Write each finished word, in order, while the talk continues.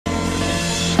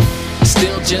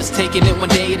Still just taking it one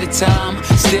day at a time.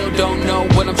 Still don't know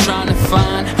what I'm trying to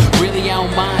find. Really I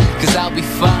don't mind, cause I'll be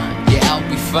fine. Yeah, I'll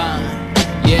be fine.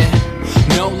 Yeah,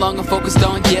 no longer focused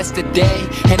on yesterday,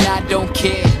 and I don't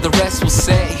care, the rest will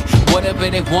say whatever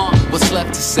they want. What's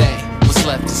left to say? What's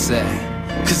left to say?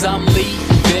 Cause I'm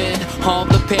leaving all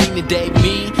the pain today,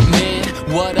 meaning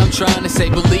what I'm trying to say.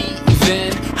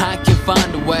 Believing I can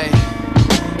find a way.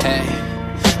 Hey,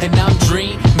 and I'm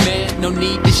dreaming, no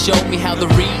need to show me how. The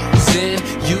reason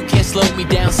you can't slow me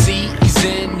down,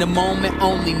 seizing the moment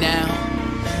only now.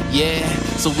 Yeah,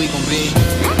 so we gon'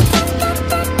 be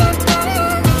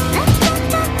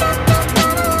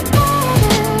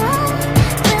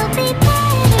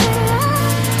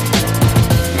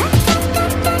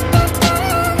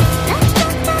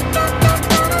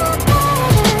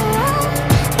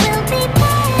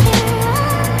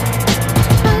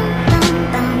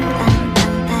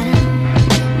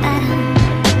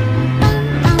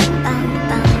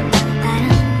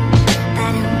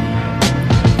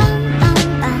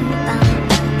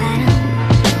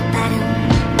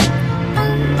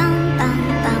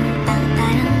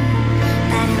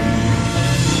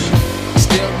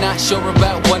not sure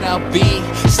about what I'll be.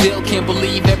 Still can't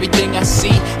believe everything I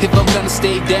see. If I'm gonna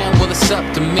stay down, well it's up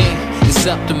to me. It's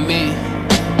up to me,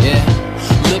 yeah.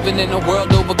 Living in a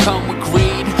world overcome with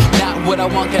greed. Not what I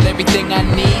want, got everything I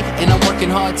need. And I'm working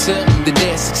hard till the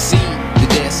day I succeed. The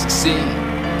day I succeed.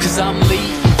 Cause I'm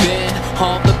leaving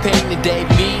all the pain today,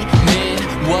 meaning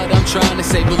what I'm trying to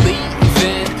say.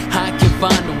 Believing I can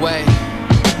find a way.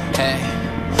 Hey,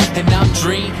 and I'm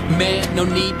dreaming, no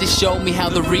need to show me how.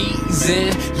 The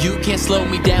reason you can't slow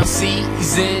me down,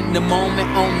 seizing the moment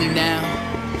only now.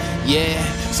 Yeah,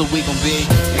 so we gon'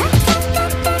 be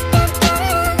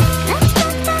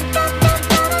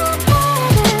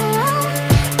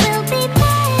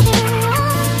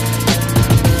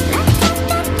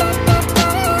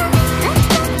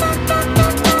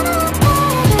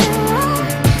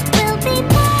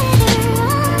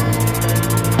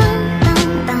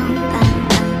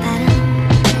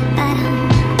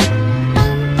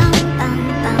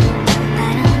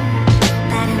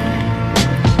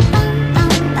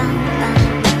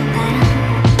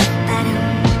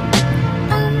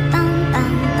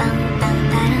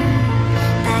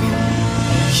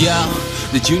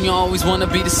the junior always wanna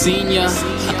be the senior.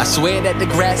 I swear that the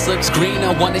grass looks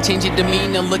greener. Wanna change your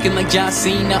demeanor, looking like John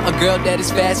Cena. A girl that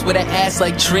is fast with an ass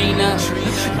like Trina.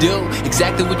 Do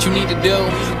exactly what you need to do,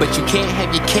 but you can't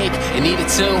have your cake and eat it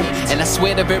too. And I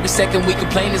swear the very second we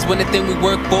complain is when the thing we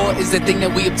work for is the thing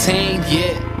that we obtain.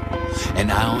 Yeah,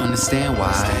 and I don't understand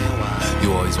why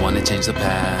you always wanna change the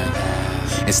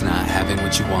path. It's not having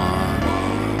what you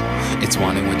want, it's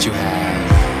wanting what you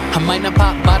have. I might not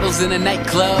pop bottles in a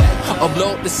nightclub or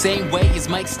blow up the same way as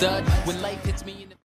Mike Stud when life hits me in the